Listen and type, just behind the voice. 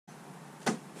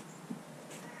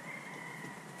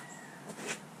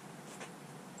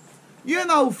You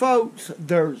know, folks,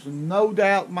 there's no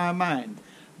doubt in my mind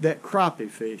that crappie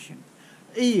fishing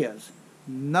is,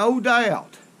 no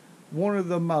doubt, one of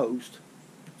the most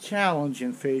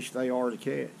challenging fish they are to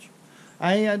catch.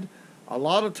 And a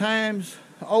lot of times,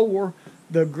 or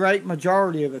the great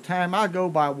majority of the time, I go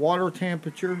by water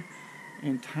temperature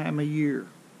and time of year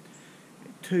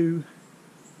to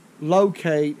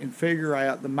locate and figure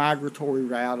out the migratory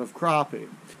route of crappie.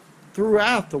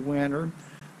 Throughout the winter,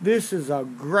 this is a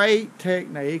great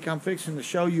technique. I'm fixing to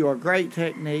show you a great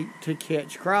technique to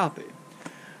catch crappie.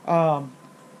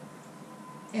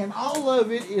 And all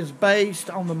of it is based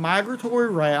on the migratory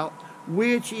route,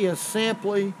 which is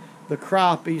simply the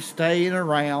crappie staying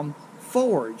around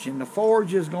forage. And the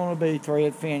forage is going to be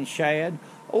threadfin shad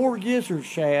or gizzard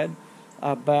shad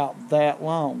about that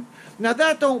long. Now,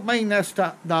 that don't mean that's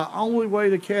the only way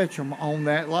to catch them on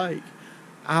that lake.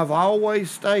 I've always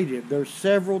stated there's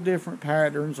several different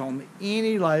patterns on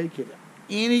any lake at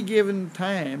any given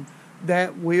time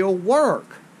that will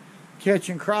work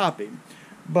catching crappie.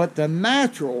 But the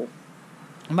natural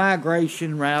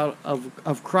migration route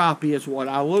of crappie is what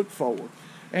I look for.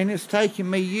 And it's taken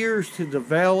me years to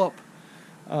develop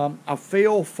a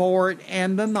feel for it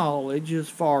and the knowledge as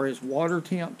far as water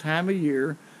temp, time of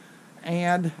year,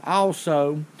 and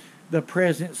also the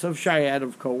presence of shad,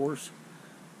 of course,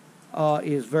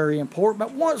 is very important.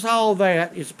 But once all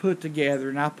that is put together,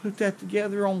 and I put that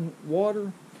together on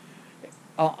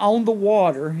the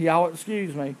water, y'all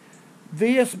excuse me,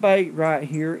 this bait right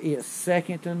here is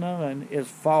second to none as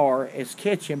far as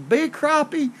catching big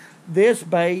crappie. This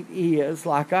bait is,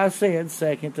 like I said,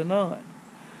 second to none.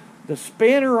 The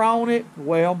spinner on it,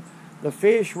 well, the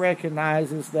fish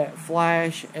recognizes that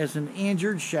flash as an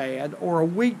injured shad or a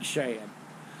weak shad.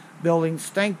 They'll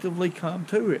instinctively come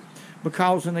to it.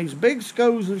 Because in these big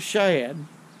schools of shad,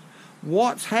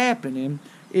 what's happening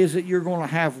is that you're going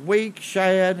to have weak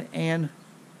shad and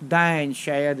dying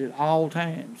shad at all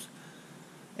times.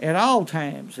 At all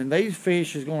times. And these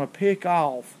fish is going to pick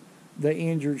off the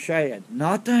injured shad,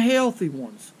 not the healthy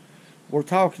ones. We're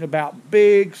talking about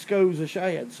big schools of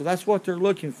shad. So that's what they're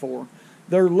looking for.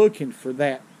 They're looking for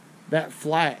that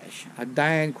flash, a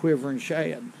dying, quivering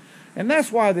shad. And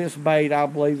that's why this bait, I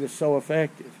believe, is so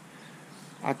effective.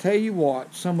 I tell you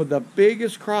what, some of the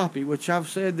biggest crappie, which I've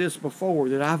said this before,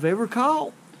 that I've ever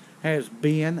caught, has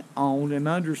been on an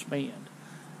underspin.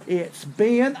 It's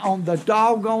been on the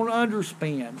doggone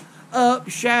underspin, up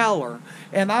shallower.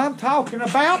 And I'm talking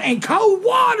about in cold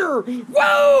water.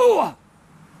 Whoa!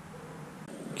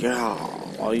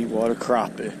 Golly, what a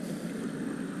crappie.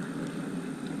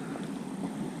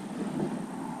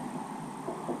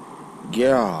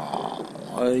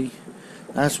 Golly.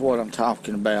 That's what I'm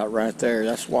talking about right there.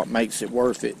 That's what makes it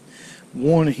worth it.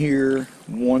 One here,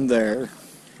 one there.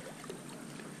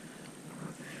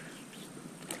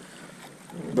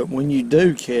 But when you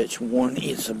do catch one,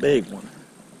 it's a big one.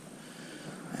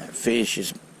 That fish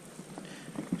is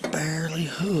barely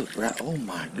hooked, right? Oh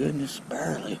my goodness,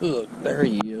 barely hooked. There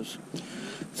he is.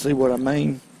 See what I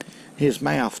mean? His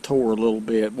mouth tore a little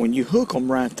bit. When you hook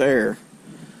them right there,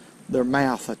 their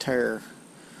mouth will tear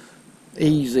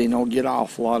easy and they'll get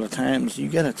off a lot of times. You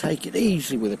got to take it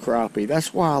easy with a crappie.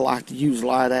 That's why I like to use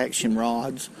light action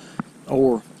rods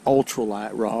or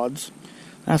ultralight rods.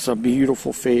 That's a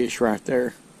beautiful fish right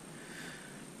there.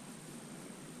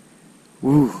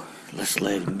 Woo, let's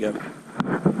let him go.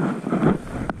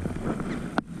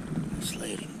 Let's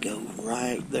let him go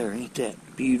right there. Ain't that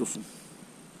beautiful?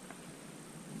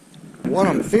 What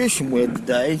I'm fishing with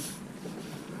today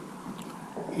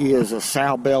is a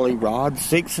sow belly rod,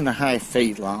 6.5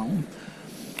 feet long.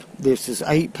 This is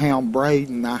 8-pound braid,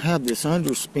 and I have this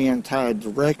underspin tied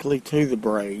directly to the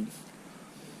braid.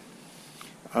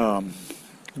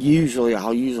 Usually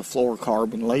I'll use a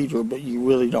fluorocarbon leader, but you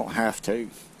really don't have to.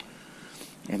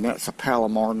 And that's a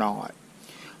Palomar knot.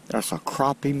 That's a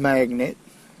crappie magnet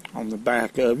on the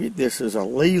back of it. This is a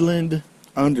Leland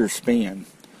underspin,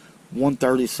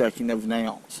 1/32 of an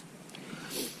ounce.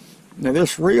 Now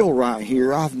this reel right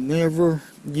here, I've never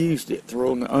used it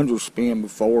throwing the underspin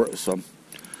before. It's a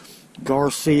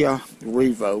Garcia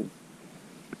Revo.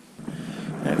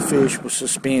 That fish was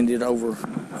suspended over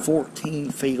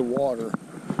 14 feet of water,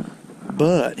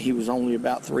 but he was only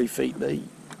about 3 feet deep.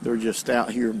 They're just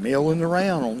out here milling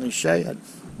around on this shad.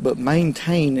 But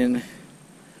maintaining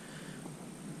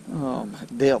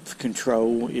depth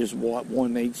control is what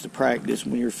one needs to practice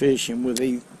when you're fishing with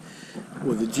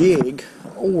a jig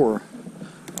or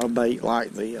a bait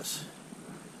like this,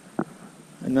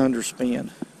 an underspin.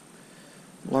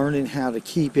 Learning how to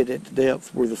keep it at the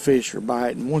depth where the fish are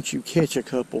biting. Once you catch a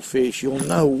couple fish, you'll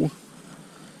know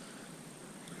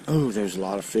Oh, there's a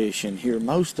lot of fish in here.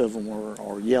 Most of them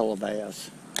are yellow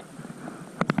bass.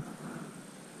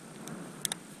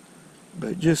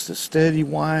 But just a steady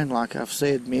wind, like I've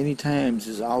said many times,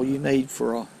 is all you need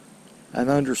for an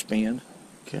underspin.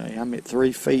 Okay, I'm at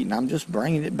 3 feet and I'm just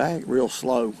bringing it back real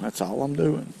slow. That's all I'm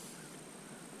doing.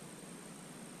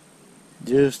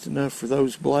 Just enough for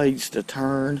those blades to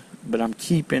turn, but I'm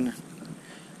keeping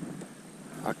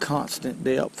a constant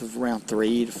depth of around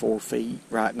 3 to 4 feet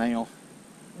right now.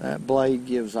 That blade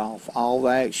gives off all the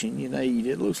action you need.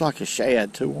 It looks like a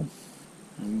shad to them.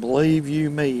 And believe you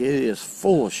me, it is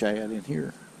full of shad in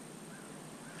here.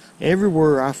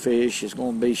 Everywhere I fish is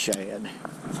going to be shad.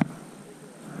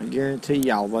 I guarantee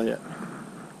y'all that.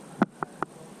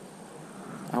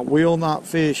 I will not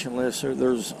fish unless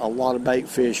there's a lot of bait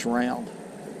fish around.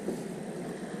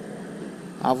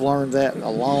 I've learned that a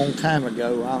long time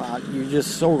ago. You're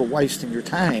just sort of wasting your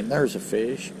time. There's a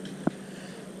fish.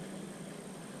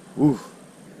 Woo.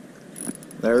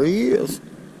 There he is.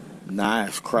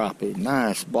 Nice crappie.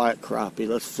 Nice black crappie.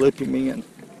 Let's flip him in.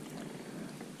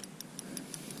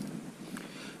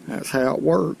 That's how it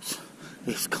works.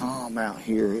 It's calm out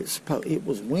here. It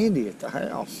was windy at the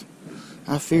house.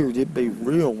 I figured it'd be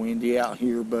real windy out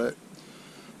here, but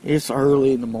it's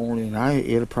early in the morning.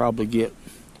 It'll probably get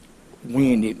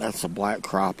windy. That's a black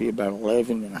crappie, about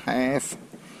 11 and a half.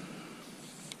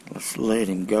 Let's let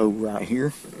him go right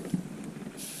here.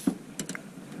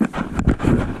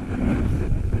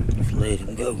 Let's let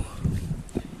him go.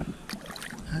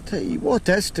 I tell you what,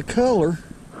 that's the color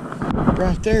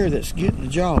right there that's getting the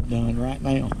job done right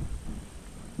now.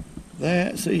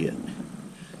 That's it.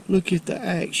 Look at the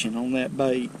action on that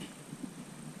bait.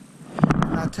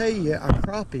 And I tell you, a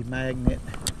crappie magnet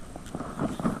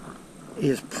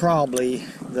is probably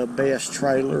the best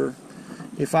trailer.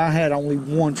 If I had only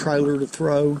one trailer to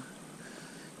throw,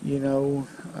 you know,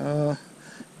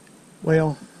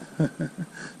 well,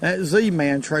 that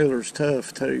Z-Man trailer's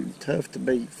tough too. Tough to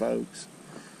beat, folks.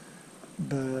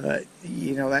 But,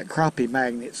 you know, that crappie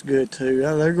magnet's good too.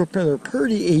 They're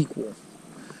pretty equal.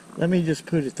 Let me just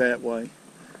put it that way.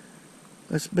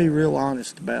 Let's be real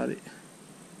honest about it.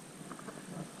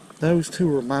 Those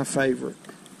two are my favorite.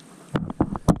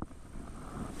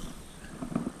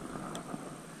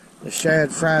 The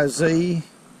Shad Fry Z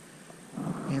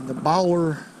and the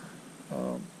Baller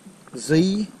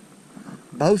Z.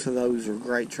 Both of those are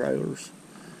great trailers.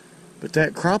 But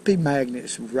that crappie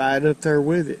magnet's right up there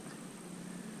with it.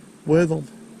 With them.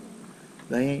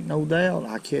 They ain't no doubt.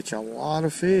 I catch a lot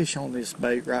of fish on this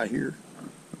bait right here.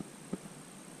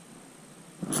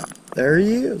 There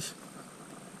he is.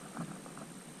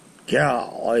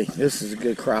 Golly, this is a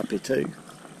good crappie too.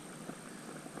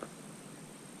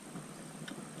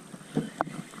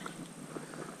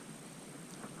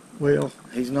 Well,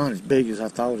 he's not as big as I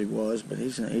thought he was, but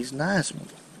he's a nice one.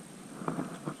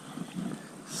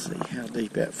 Let's see how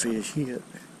deep that fish hit.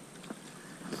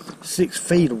 6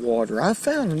 feet of water. I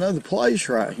found another place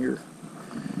right here.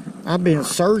 I've been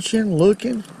searching,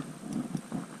 looking,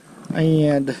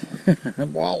 and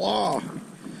voila.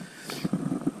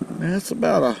 That's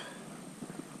about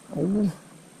a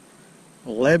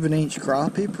 11-inch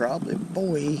crappie, probably.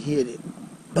 Boy, he hit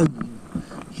it. Boom.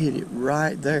 Hit it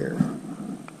right there.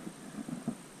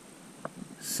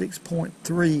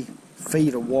 6.3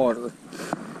 feet of water.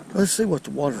 Let's see what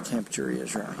the water temperature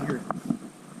is right here.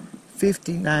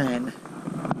 59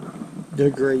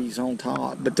 degrees on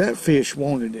top, but that fish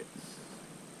wanted it.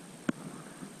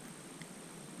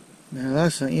 Now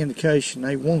that's an indication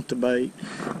they want the bait.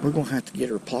 We're going to have to get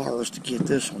our pliers to get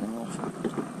this one off.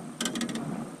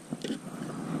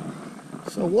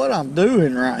 So what I'm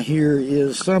doing right here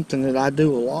is something that I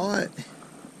do a lot,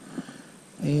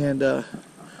 and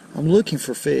I'm looking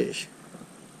for fish.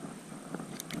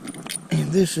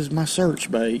 And this is my search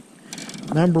bait.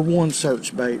 #1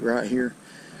 search bait right here.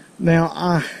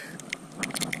 Now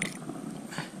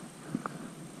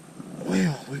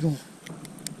we're gonna,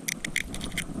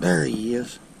 there he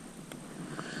is.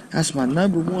 That's my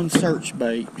 #1 search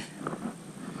bait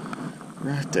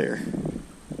right there.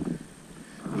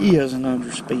 He is an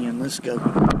underspin. Let's go.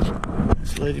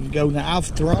 Let's let him go. Now I've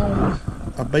thrown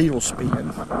a beetle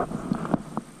spin.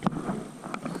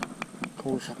 Of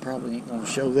course, I probably ain't going to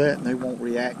show that and they won't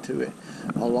react to it.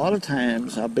 A lot of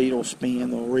times, a beetle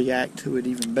spin will react to it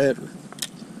even better.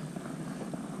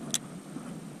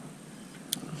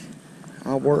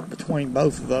 I'll work between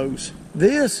both of those.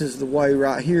 This is the way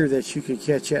right here that you could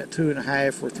catch that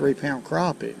 2.5 or 3 pound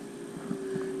crappie.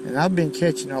 And I've been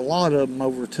catching a lot of them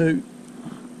over 2.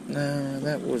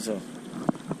 That was a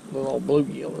little old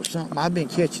bluegill or something. I've been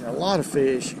catching a lot of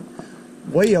fish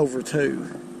way over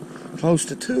 2. close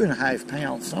to 2.5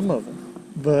 pounds, some of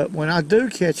them. But when I do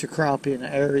catch a crappie in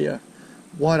an area,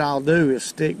 what I'll do is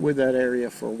stick with that area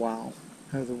for a while.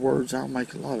 In other words, I'll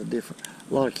make a lot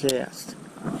of casts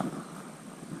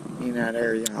in that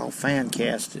area. I'll fan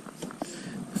cast it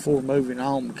before moving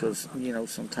on, because, you know,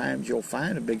 sometimes you'll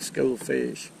find a big school of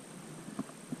fish.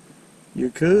 You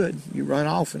run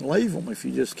off and leave them if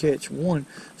you just catch one.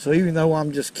 So even though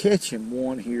I'm just catching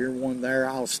one here, one there,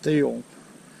 I'll still,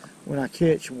 when I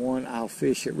catch one, I'll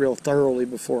fish it real thoroughly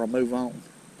before I move on.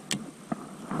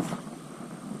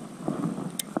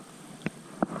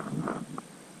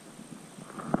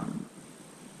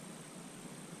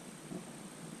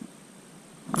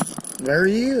 There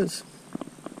he is.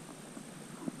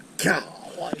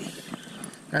 Golly.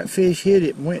 That fish hit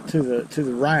it and went to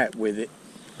the right with it,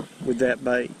 with that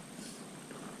bait.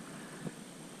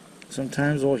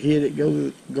 Sometimes they'll hit it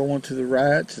going to the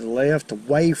right, to the left,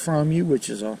 away from you, which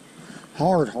is a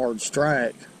hard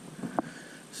strike.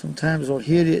 Sometimes they'll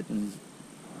hit it and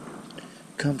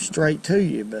come straight to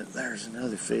you, but there's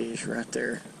another fish right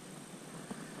there.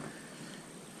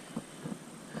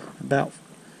 About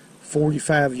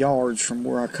 45 yards from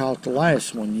where I caught the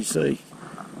last one, you see.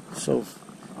 So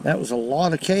that was a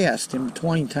lot of cast in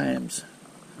between times.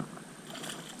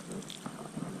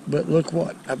 But look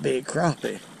what a big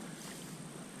crappie.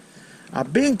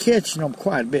 I've been catching them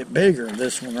quite a bit bigger than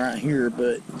this one right here,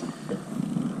 but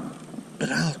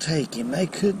I'll take him. There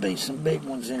could be some big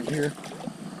ones in here.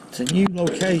 It's a new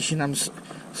location.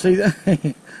 See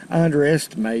that? I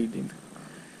underestimated him.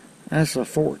 That's a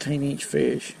 14-inch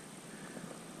fish.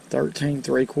 13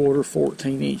 3/4,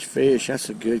 14-inch fish. That's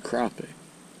a good crappie.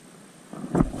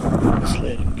 Let's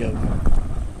let him go.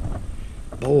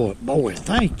 Boy,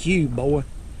 thank you, boy.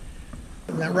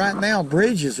 Now, right now,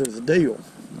 bridges are the deal.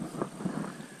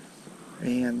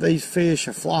 And these fish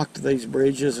are flocked to these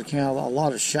bridges. Account a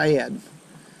lot of shad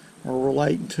are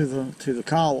relating to the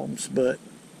columns, but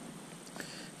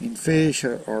and fish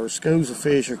or schools of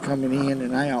fish are coming in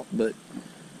and out. But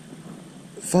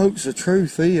folks, the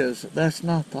truth is that's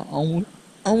not the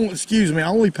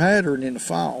only pattern in the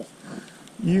fall.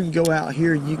 You can go out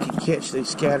here and you can catch these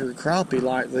scattered crappie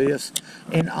like this,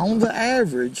 and on the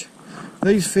average,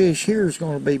 these fish here is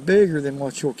going to be bigger than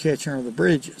what you'll catch under the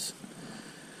bridges.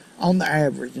 On the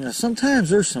average. Now,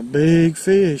 sometimes there's some big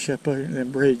fish up in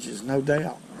them bridges, no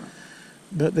doubt.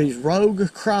 But these rogue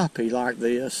crappie like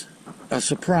this, I'll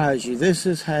surprise you. This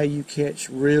is how you catch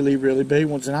really, really big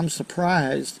ones. And I'm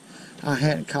surprised I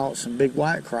hadn't caught some big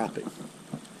white crappie.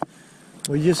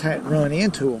 We just hadn't run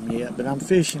into them yet, but I'm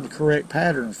fishing the correct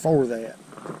pattern for that.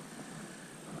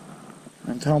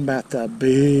 I'm talking about the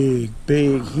big,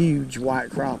 huge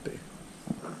white crappie.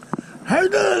 How you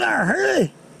doing there,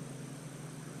 Harry?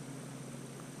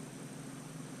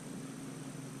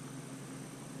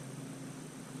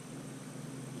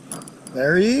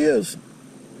 There he is.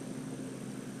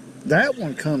 That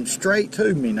one comes straight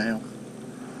to me now.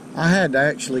 I had to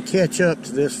actually catch up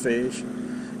to this fish,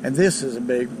 and this is a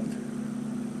big one.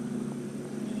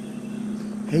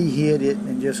 He hit it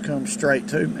and just comes straight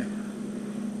to me.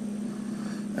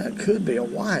 That could be a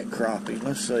white crappie.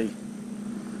 Let's see.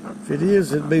 If it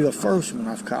is, it'd be the first one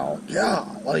I've caught.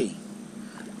 Golly.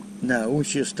 No,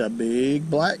 it's just a big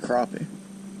black crappie.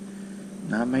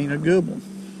 I mean a good one.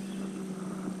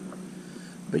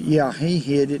 But yeah, he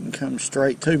hit it and come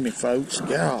straight to me, folks.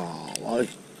 Golly.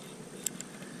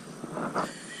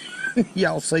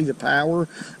 Y'all see the power?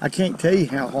 I can't tell you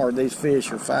how hard these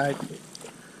fish are fighting.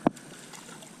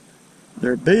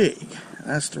 They're big.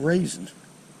 That's the reason.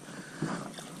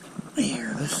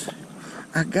 Here,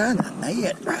 I got a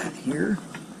net right here.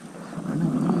 I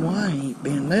don't know why I ain't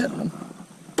been netting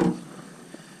them.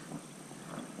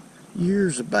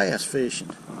 Years of bass fishing.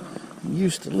 I'm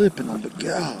used to lipping them, but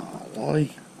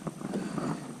golly.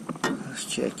 Let's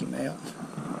check him out.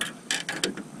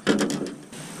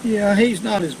 Yeah, he's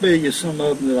not as big as some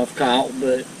of them that I've caught,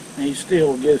 but he's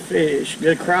still a good fish,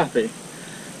 good crappie.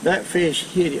 That fish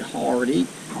hit it hard.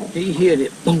 He hit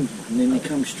it, boom, and then he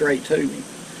comes straight to me.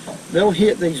 They'll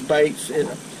hit these baits at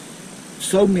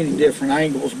so many different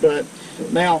angles, but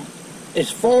now,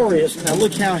 as far as, now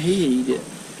look how he hit it.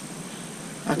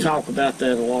 I talk about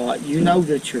that a lot. You know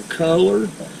that your color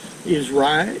is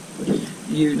right.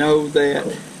 You know that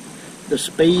the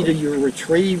speed of your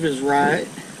retrieve is right.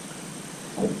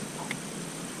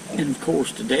 And of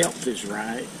course the depth is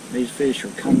right. These fish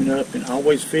are coming up, and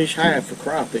always fish high for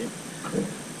crappie.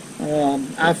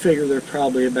 I figure they're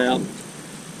probably about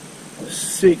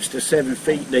 6 to 7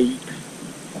 feet deep,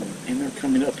 and they're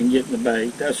coming up and getting the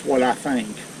bait. That's what I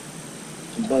think.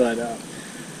 But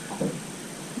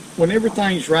when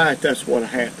everything's right, that's what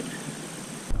happened.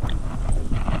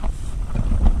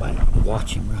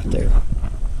 watch him right there.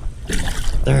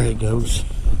 There he goes.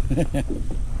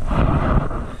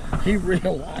 He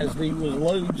realized he was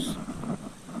loose,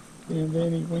 and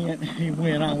then he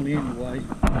went on anyway.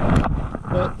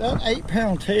 But that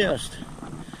 8-pound test,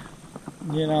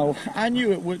 you know, I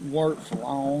knew it wouldn't work for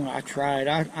long. I tried.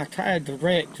 I tied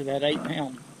direct to that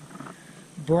 8-pound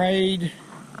braid.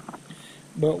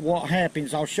 But what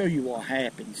happens, I'll show you what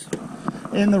happens.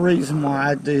 And the reason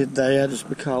why I did that is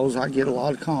because I get a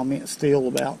lot of comments still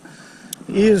about,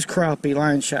 is crappie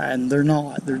line shy? And they're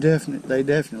not. They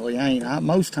definitely ain't.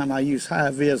 Most time I use high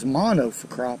vis mono for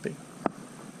crappie.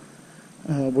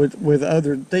 With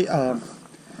other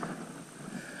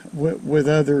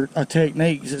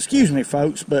techniques. Excuse me,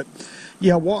 folks, but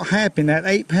yeah, what happened? That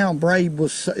 8-pound braid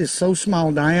is so small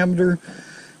in diameter,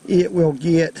 it will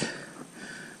get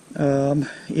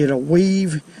it'll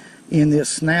weave in this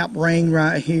snap ring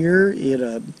right here.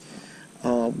 It'll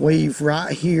weave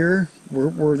right here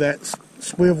where that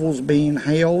swivel's being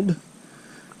held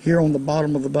here on the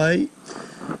bottom of the bait.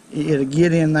 It'll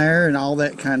get in there and all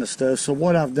that kind of stuff. So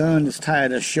what I've done is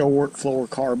tied a short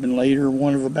fluorocarbon leader,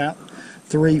 one of about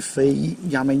 3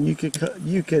 feet. I mean, you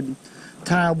could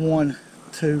tie one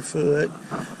 2 foot.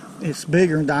 It's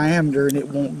bigger in diameter and it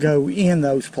won't go in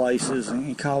those places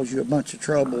and cause you a bunch of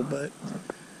trouble. But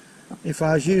if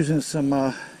I was using some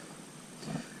a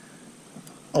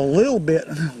little bit,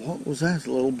 what was that,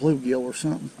 a little bluegill or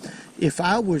something, if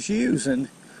I was using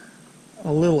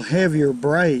a little heavier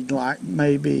braid, like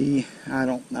maybe, I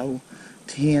don't know,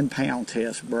 10-pound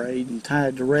test braid, and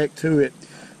tied direct to it,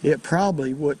 it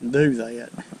probably wouldn't do that.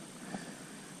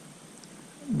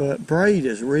 But braid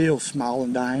is real small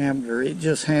in diameter. It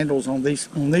just handles on these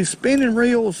spinning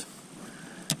reels.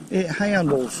 It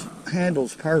handles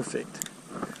perfect.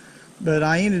 But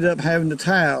I ended up having to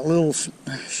tie a little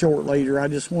short leader. I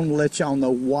just wanted to let y'all know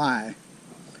why.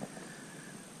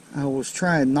 I was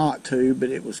trying not to, but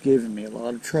it was giving me a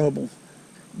lot of trouble.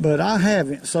 But I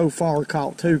haven't so far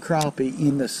caught 2 crappie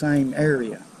in the same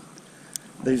area.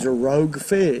 These are rogue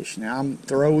fish. Now I'm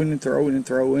throwing and throwing and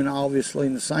throwing, obviously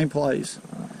in the same place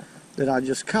that I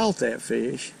just caught that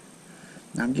fish.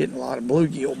 I'm getting a lot of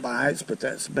bluegill bites, but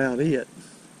that's about it.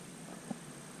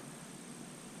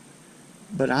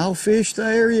 But I'll fish the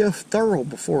area thorough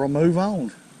before I move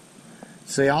on.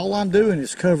 See, all I'm doing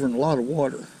is covering a lot of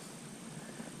water.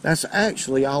 That's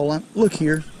actually all I'm... Look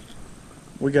here.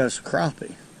 We got some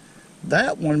crappie.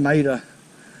 That one made a...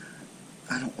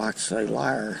 I don't like to say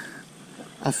liar.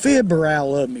 A fibber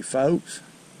out of me, folks.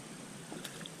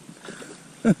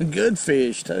 Good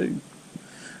fish, too.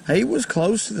 He was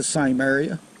close to the same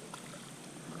area.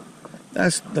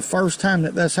 That's the first time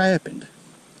that's happened.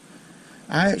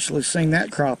 I actually seen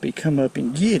that crappie come up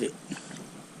and get it.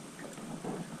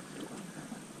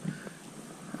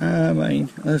 I mean,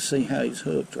 let's see how he's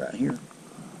hooked right here.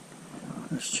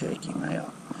 Let's check him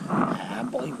out. I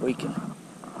believe we can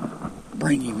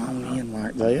bring him on in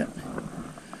like that.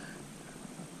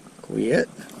 Quit.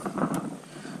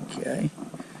 Okay.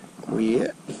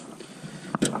 Quit.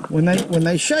 When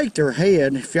they shake their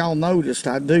head, if y'all noticed,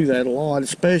 I do that a lot,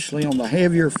 especially on the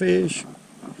heavier fish.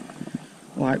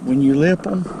 Like when you lip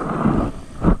them,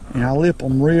 and I lip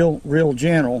them real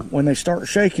gentle. When they start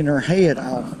shaking their head,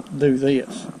 I'll do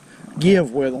this,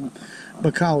 give with them,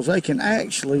 because they can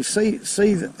actually see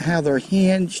how they're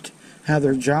hinged, how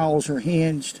their jaws are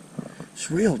hinged. It's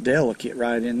real delicate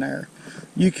right in there.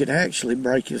 You could actually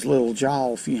break his little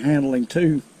jaw if you handle him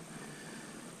too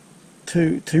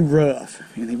rough,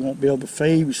 and he won't be able to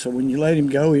feed. So when you let him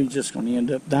go, he's just going to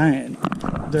end up dying.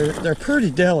 They're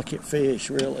pretty delicate fish,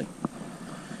 really.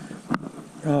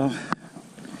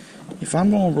 If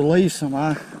I'm going to release them,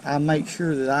 I make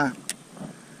sure that I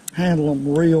handle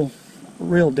them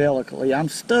real delicately. I'm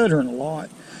stuttering a lot.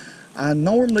 I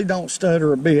normally don't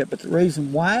stutter a bit, but the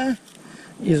reason why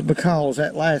is because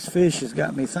that last fish has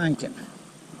got me thinking.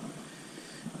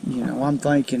 You know, I'm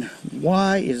thinking,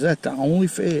 why is that the only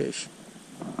fish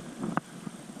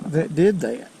that did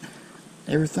that?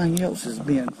 Everything else has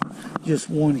been just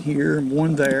one here and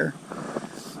one there.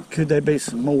 Could there be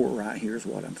some more right here is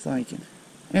what I'm thinking.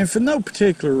 And for no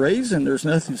particular reason, there's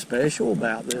nothing special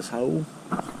about this hole.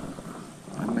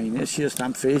 I mean, it's just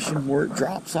I'm fishing where it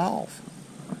drops off,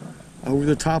 over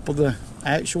the top of the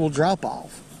actual drop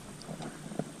off.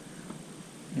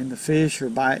 And the fish are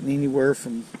biting anywhere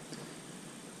from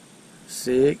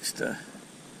 6 to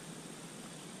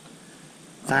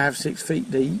 5-6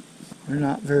 feet deep. They're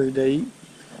not very deep.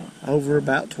 Over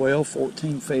about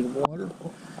 12-14 feet of water.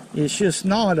 It's just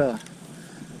not a...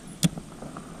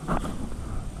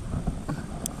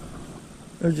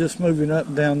 They're just moving up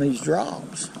and down these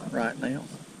drops right now.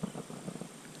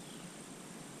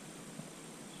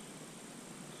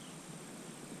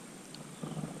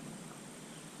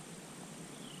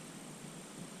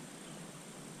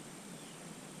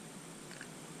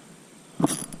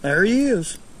 There he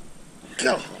is.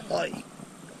 Golly.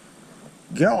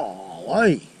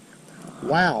 Golly.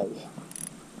 Wow.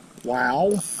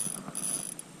 Wow.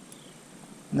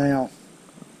 Now,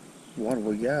 what do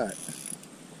we got?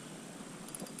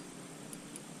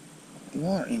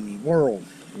 What in the world?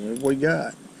 What have we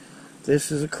got?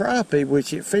 This is a crappie,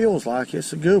 which it feels like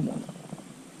it's a good one.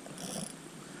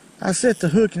 I set the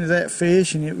hook into that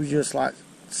fish and it was just like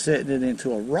setting it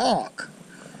into a rock.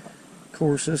 Of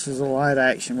course, this is a light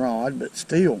action rod, but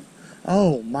still.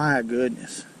 Oh my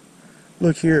goodness.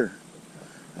 Look here.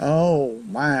 Oh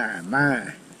my,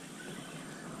 my.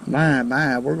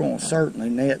 My, we're going to certainly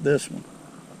net this one.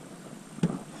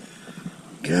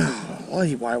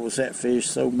 Golly, why was that fish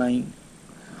so mean?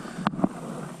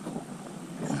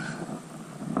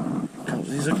 Because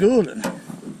he's a good one.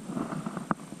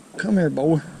 Come here,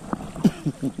 boy.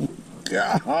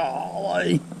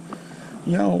 Golly.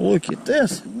 Y'all, look at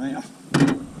this now.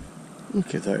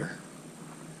 Look at there.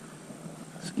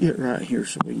 Let's get right here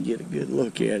so we can get a good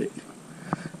look at it.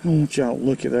 I want y'all to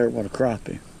look at there, what a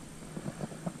crappie.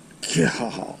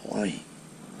 Golly.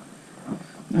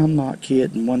 I'm not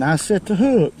kidding. When I set the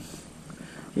hook,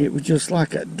 it was just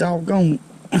like a doggone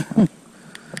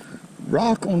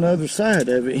rock on the other side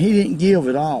of it. He didn't give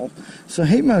it all. So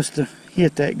he must have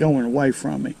hit that going away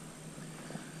from me.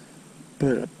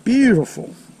 But a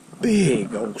beautiful,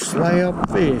 big old slab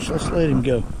fish. Let's let him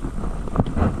go.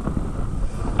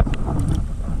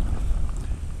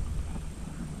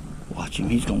 Watch him.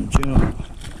 He's going to jump.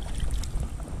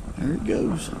 There it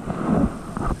goes.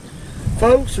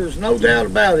 Folks, there's no doubt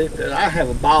about it that I have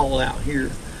a ball out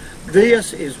here.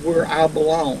 This is where I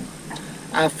belong.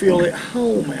 I feel at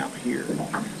home out here.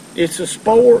 It's a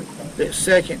sport that's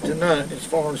second to none as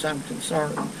far as I'm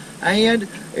concerned. And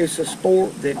it's a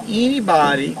sport that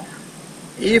anybody,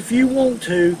 if you want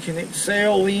to, can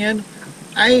excel in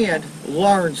and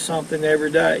learn something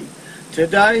every day.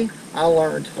 Today, I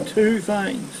learned two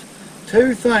things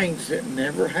that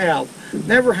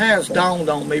never has dawned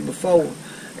on me before.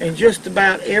 And just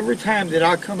about every time that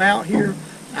I come out here,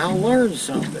 I learn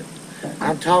something.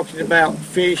 I'm talking about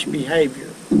fish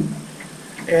behavior.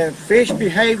 And fish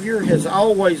behavior has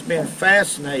always been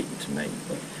fascinating to me.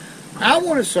 I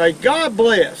want to say God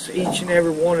bless each and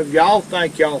every one of y'all.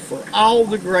 Thank y'all for all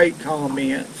the great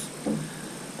comments.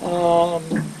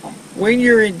 When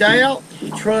you're in doubt,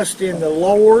 trust in the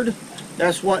Lord.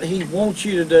 That's what He wants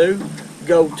you to do.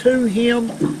 Go to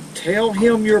Him, tell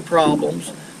Him your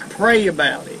problems, pray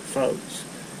about it, folks,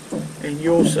 and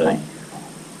you'll see.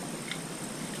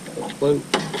 Woo.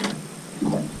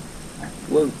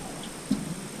 Woo.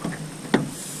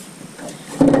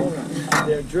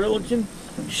 The adrenaline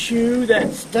shoe,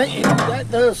 that stink, that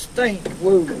does stink.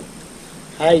 Woo.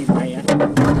 Hey, man.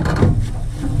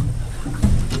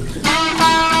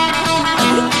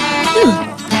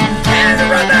 And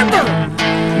remember,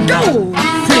 go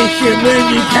fishing when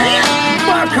you can,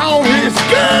 but call